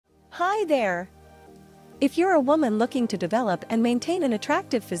Hi there! If you're a woman looking to develop and maintain an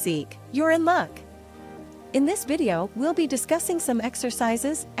attractive physique, you're in luck. In this video, we'll be discussing some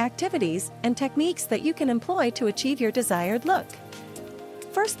exercises, activities, and techniques that you can employ to achieve your desired look.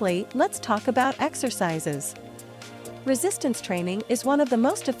 Firstly, let's talk about exercises. Resistance training is one of the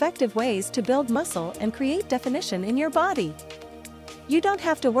most effective ways to build muscle and create definition in your body. You don't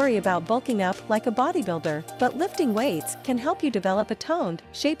have to worry about bulking up like a bodybuilder, but lifting weights can help you develop a toned,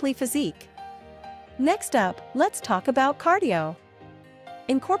 shapely physique. Next up, let's talk about cardio.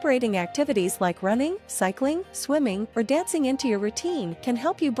 Incorporating activities like running, cycling, swimming, or dancing into your routine can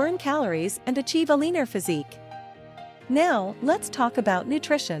help you burn calories and achieve a leaner physique. Now, let's talk about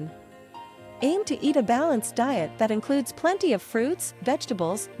nutrition. Aim to eat a balanced diet that includes plenty of fruits,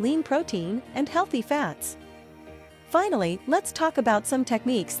 vegetables, lean protein, and healthy fats. Finally, let's talk about some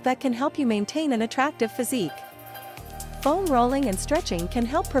techniques that can help you maintain an attractive physique. Foam rolling and stretching can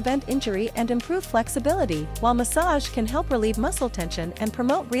help prevent injury and improve flexibility, while massage can help relieve muscle tension and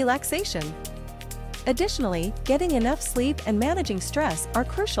promote relaxation. Additionally, getting enough sleep and managing stress are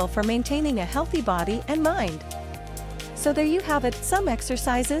crucial for maintaining a healthy body and mind. So there you have it, some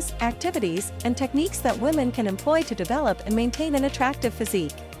exercises, activities, and techniques that women can employ to develop and maintain an attractive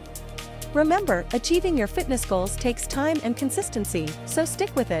physique. Remember, achieving your fitness goals takes time and consistency, so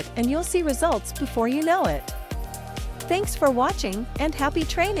stick with it and you'll see results before you know it. Thanks for watching, and happy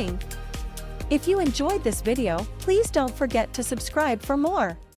training! If you enjoyed this video, please don't forget to subscribe for more.